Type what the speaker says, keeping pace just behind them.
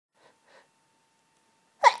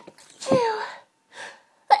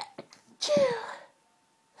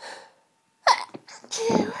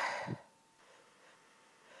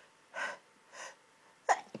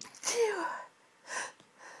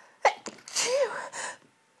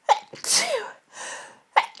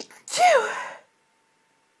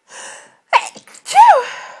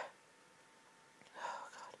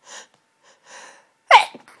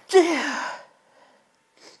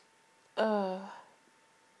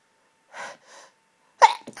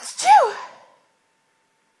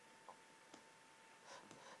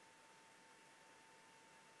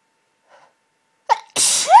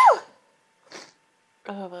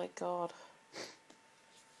god.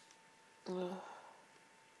 Ugh.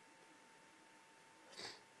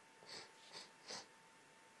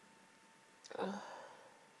 Ugh.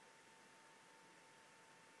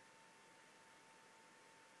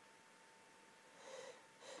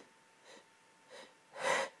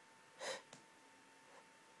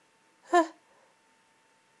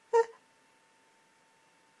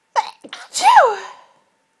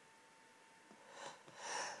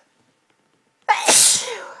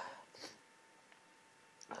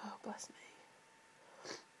 Oh, bless me.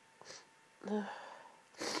 Ugh.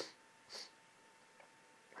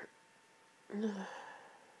 Ugh.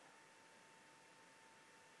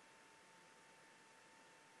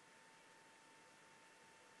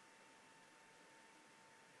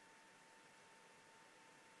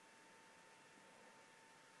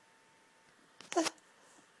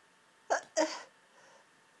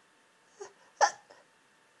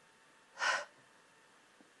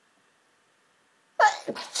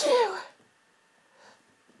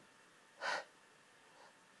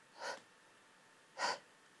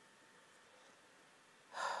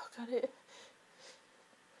 Got it.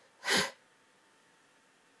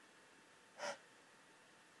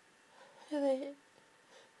 Really?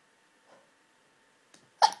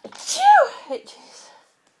 Hey, jeez.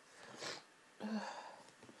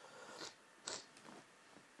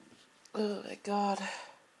 Oh my god.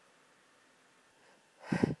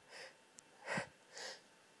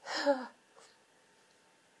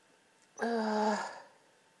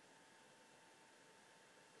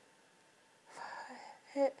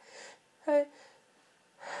 Hey,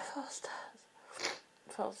 false start.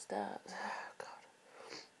 False start. Oh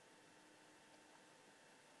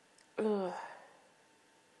god. Ugh.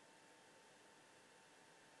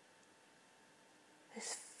 This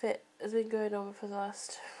fit has been going on for the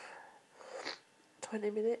last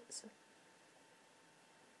 20 minutes.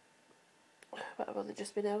 But I've only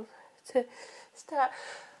just been able to start.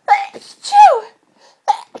 Achoo!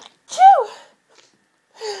 Achoo!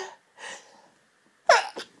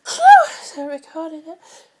 Achoo! So I'm recording it.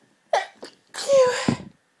 Achoo!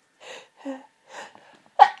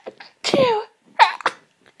 Achoo!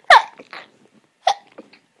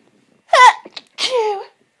 Achoo!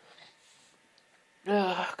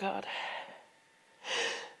 Oh god.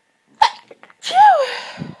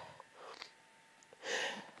 Achoo!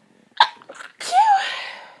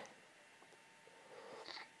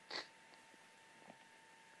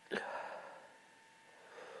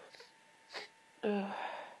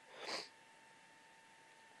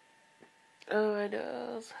 Oh, my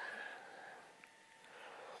nose.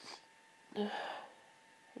 I'm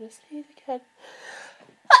gonna sneeze again.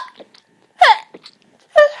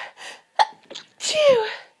 Achoo!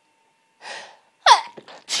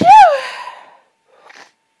 Achoo!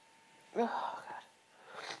 Oh,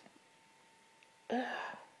 God.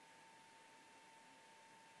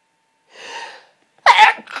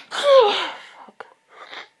 Fuck.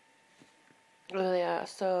 Oh, they are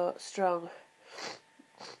so strong.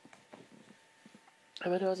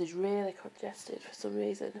 And my nose is really congested for some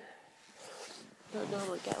reason. I don't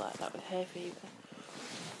normally get like that with hay fever.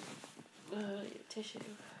 Tissue.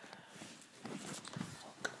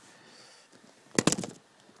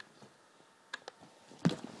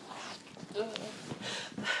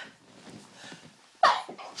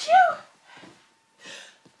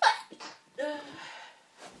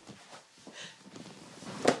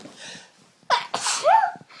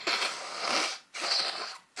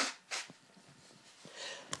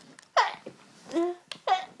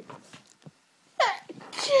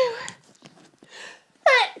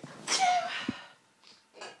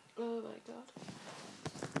 Oh my god.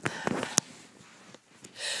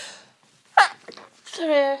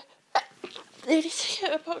 Sorry, I needed to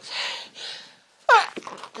get a box.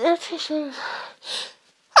 No tissues.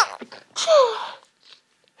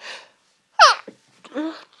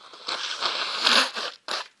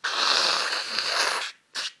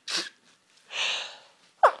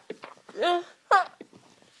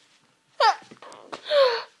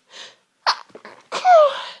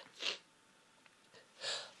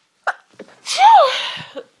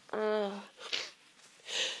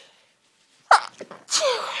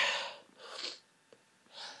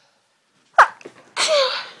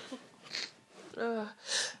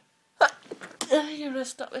 I'm gonna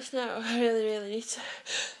stop this now. I really need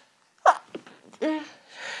to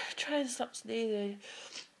try and stop sneezing.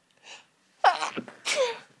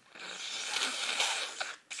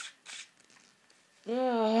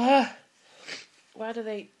 Why do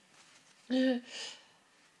they?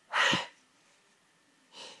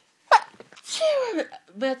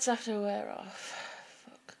 Meds have to wear off.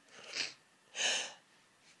 Fuck.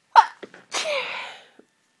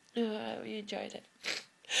 Oh, you enjoyed it.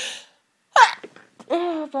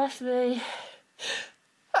 Oh, bless me.